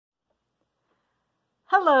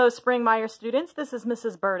Hello, Springmeyer students. This is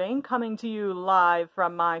Mrs. Birding coming to you live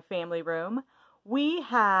from my family room. We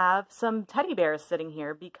have some teddy bears sitting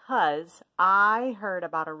here because I heard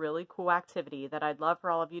about a really cool activity that I'd love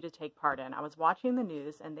for all of you to take part in. I was watching the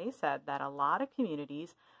news and they said that a lot of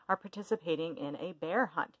communities are participating in a bear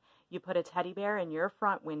hunt. You put a teddy bear in your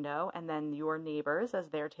front window and then your neighbors, as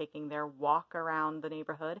they're taking their walk around the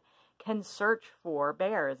neighborhood, can search for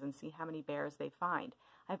bears and see how many bears they find.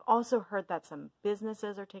 I've also heard that some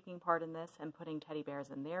businesses are taking part in this and putting teddy bears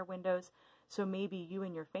in their windows. So maybe you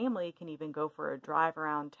and your family can even go for a drive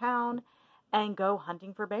around town and go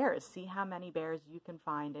hunting for bears. See how many bears you can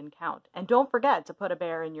find and count. And don't forget to put a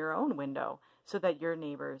bear in your own window so that your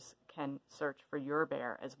neighbors can search for your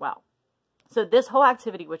bear as well. So this whole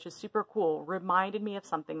activity, which is super cool, reminded me of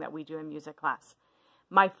something that we do in music class.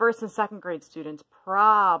 My first and second grade students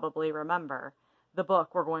probably remember the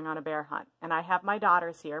book, We're Going on a Bear Hunt. And I have my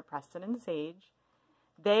daughters here, Preston and Sage.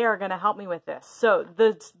 They are going to help me with this. So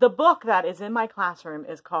the book that is in my classroom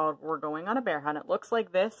is called We're Going on a Bear Hunt. It looks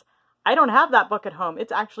like this. I don't have that book at home.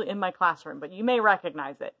 It's actually in my classroom, but you may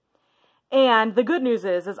recognize it. And the good news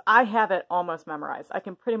is I have it almost memorized. I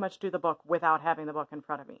can pretty much do the book without having the book in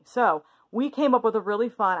front of me. So we came up with a really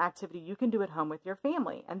fun activity you can do at home with your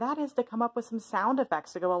family. And that is to come up with some sound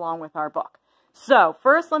effects to go along with our book. So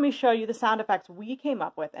first, let me show you the sound effects we came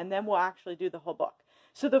up with, and then we'll actually do the whole book.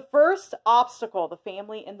 So the first obstacle the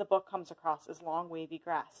family in the book comes across is long, wavy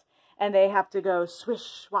grass. And they have to go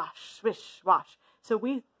swish, wash, swish, wash. So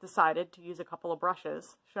we decided to use a couple of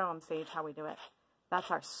brushes. Show them, Sage, how we do it. That's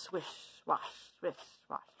our swish, wash, swish,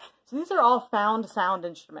 wash. So these are all found sound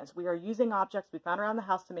instruments. We are using objects we found around the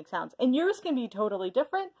house to make sounds. And yours can be totally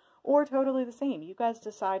different or totally the same. You guys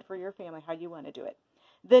decide for your family how you want to do it.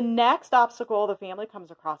 The next obstacle the family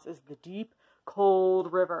comes across is the deep,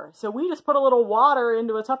 cold river. So we just put a little water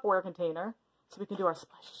into a Tupperware container so we can do our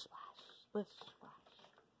splish, splash, splish,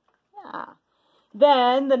 splash. Yeah.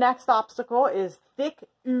 Then the next obstacle is thick,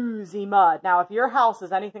 oozy mud. Now, if your house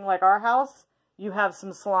is anything like our house, you have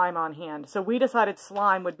some slime on hand. So we decided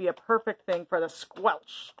slime would be a perfect thing for the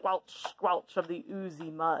squelch, squelch, squelch of the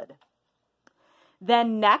oozy mud.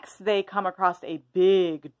 Then next, they come across a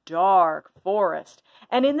big, dark forest.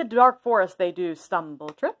 And in the dark forest, they do stumble,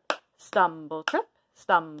 trip, stumble, trip,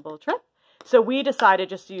 stumble, trip. So we decided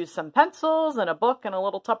just to use some pencils and a book and a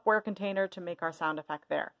little Tupperware container to make our sound effect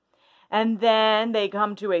there. And then they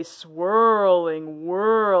come to a swirling,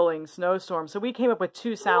 whirling snowstorm. So we came up with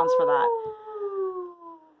two sounds for that.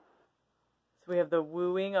 So we have the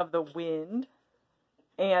wooing of the wind.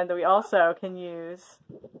 And we also can use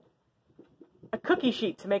a cookie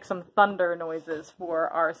sheet to make some thunder noises for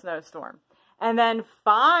our snowstorm. And then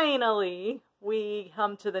finally, we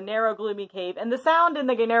come to the narrow, gloomy cave. And the sound in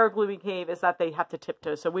the narrow, gloomy cave is that they have to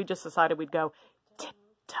tiptoe. So we just decided we'd go tiptoe,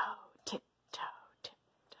 tiptoe,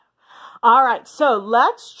 tiptoe. All right, so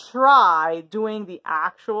let's try doing the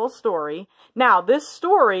actual story. Now, this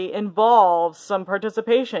story involves some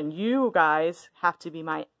participation. You guys have to be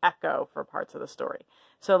my echo for parts of the story.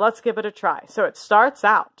 So let's give it a try. So it starts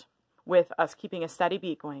out with us keeping a steady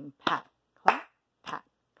beat going pat, clap, pat,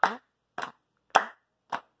 clap, pat, clap,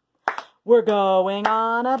 pat. We're going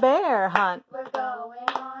on a bear hunt. We're going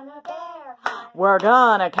on a bear hunt. We're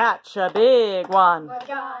gonna catch a big one. We're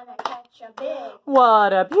gonna catch a big one.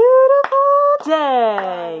 What a beautiful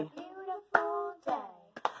day. What a beautiful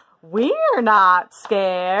day. We're not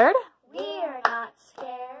scared. We're not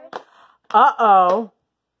scared. Uh-oh.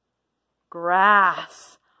 Grass.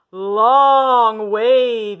 Long,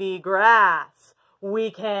 wavy grass.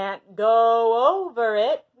 We can't go over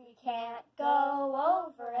it. We can't go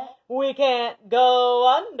over it. We can't go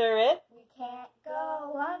under it. We can't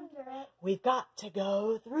go under it. We've got to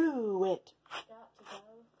go through it. We've got to go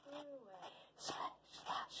through it. Swish,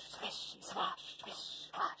 swash, swish, swash, swish,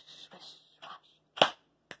 swash, swish, swash.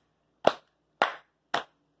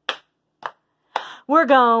 We're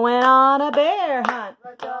going on a bear hunt.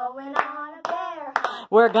 We're going on a bear hunt.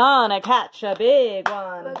 We're gonna catch a big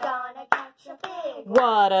one. We're gonna catch a big one.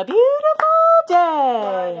 What a beautiful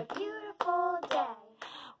day. What a beautiful day.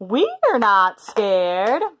 We're not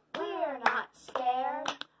scared. We're not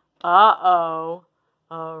scared. Uh-oh.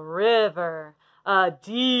 A river. A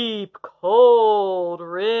deep, cold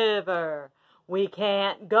river. We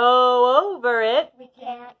can't go over it. We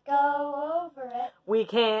can't go over it. We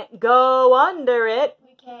can't go under it.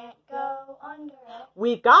 We can't go under it.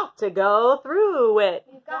 We've got to go through it.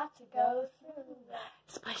 We've got to go through it.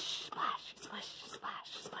 Splish, splash, splish,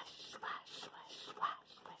 splash, splish, splash, splish, splash,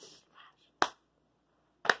 splish,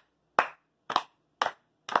 splash.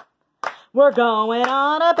 We're going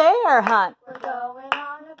on a bear hunt. We're going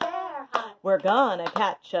on a bear hunt. We're We're gonna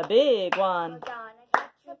catch a big We're one. gonna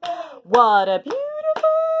catch a big one. What a beautiful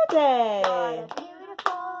day. What a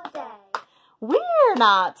beautiful day. We're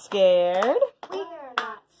not scared. We're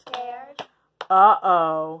not scared.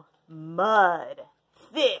 Uh-oh. Mud.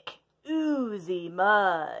 Thick, oozy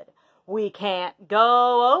mud. We can't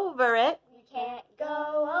go over it. We can't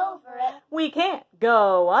go over it. We can't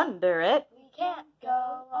go under it. We can't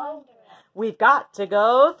go under it. We've got to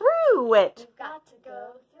go through it. We've got to go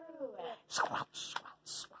through it. Squelch, squelch,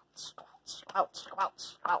 squelch, squelch, squelch, squelch,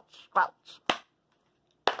 squelch, squelch.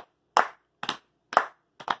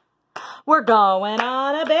 We're going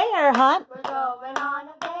on a bear hunt. We're going on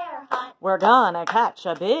a bear hunt. We're gonna catch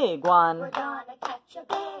a big one. We're gonna catch a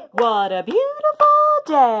big one. What a beautiful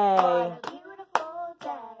day. What a beautiful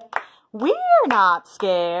day. We're not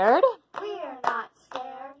scared. We're not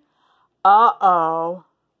scared. Uh-oh.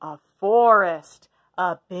 A forest.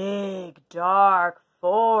 A big, dark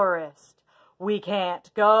forest. We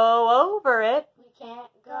can't go over it. We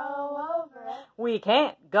can't go over it. We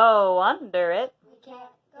can't go under it. We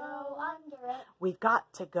can't go under it. We've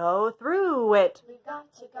got to go through it. We've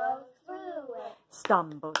got to go through it.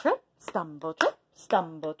 Stumble, trip, stumble, trip,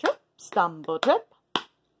 stumble, trip, stumble, trip.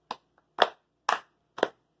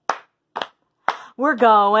 We're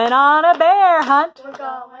going on a bear hunt. We're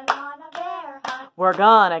going on a bear hunt. We're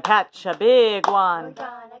gonna catch a big We're one.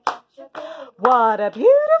 gonna catch a big one. What a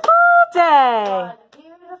beautiful day. What a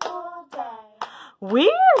beautiful day.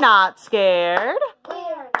 We're not scared.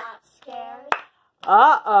 We're not scared.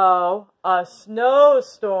 Uh-oh, a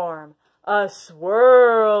snowstorm. A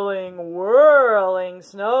swirling, whirling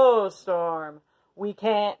snowstorm. We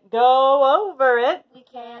can't go over it. We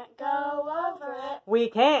can't go over it. We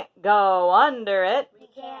can't go under it. We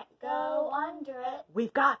can't go under it.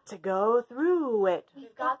 We've got to go through it.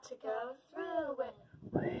 We've got to go through it.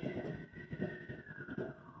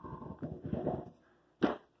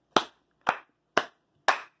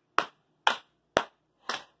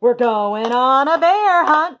 We're going on a bear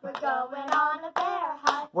hunt. We're going on a bear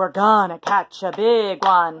hunt. We're gonna catch a big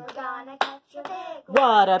one. We're gonna catch a big one.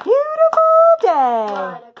 What a beautiful day.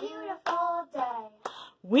 What a beautiful day.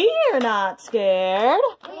 We're not scared.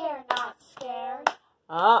 We're not scared.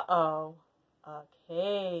 Uh-oh, a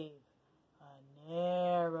cave. A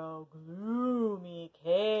narrow, gloomy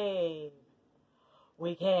cave.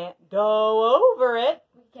 We can't go over it.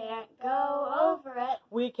 We can't go over it.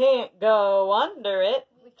 We can't go under it.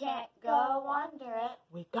 We can't go under it.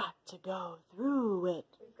 We've got to go through it.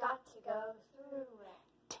 We've got to go through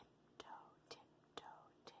it. Tiptoe, tiptoe,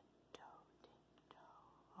 tiptoe,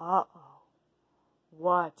 tiptoe. Uh-oh.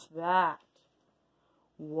 What's that?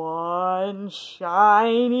 One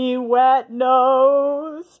shiny wet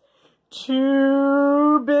nose.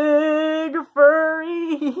 Two big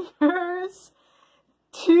furry ears.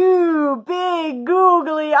 Two big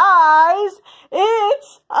googly eyes.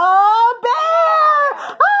 It's a bear!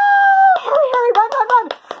 Oh, hurry, hurry, run, run, run.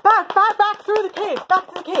 Back through the cave, back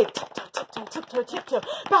to the cave. Tiptoe, tiptoe, tiptoe, tiptoe.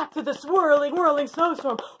 Back to the swirling, whirling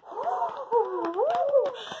snowstorm.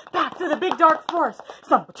 Back through the big dark forest.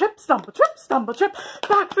 Stumble, trip, stumble, trip, stumble, trip.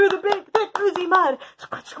 Back through the big, thick, oozy mud.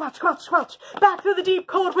 Squelch, squelch, squelch, squelch. Back through the deep,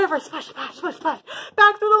 cold river. Splash, splash, splash, splash.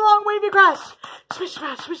 Back through the long, wavy grass. Swish,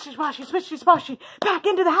 splash, swishy, splashy, swishy, splashy. Back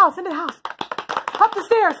into the house, Up the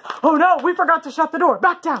stairs. Oh no, we forgot to shut the door.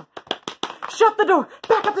 Back down. Shut the door.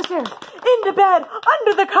 Back up the stairs. Into bed.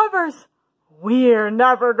 Under the covers. We're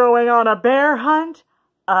never going on a bear hunt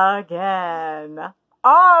again.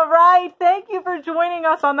 All right, thank you for joining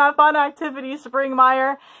us on that fun activity,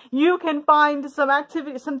 Springmeyer. You can find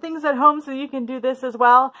some things at home so you can do this as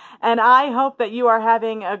well. And I hope that you are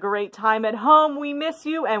having a great time at home. We miss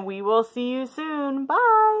you and we will see you soon.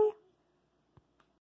 Bye.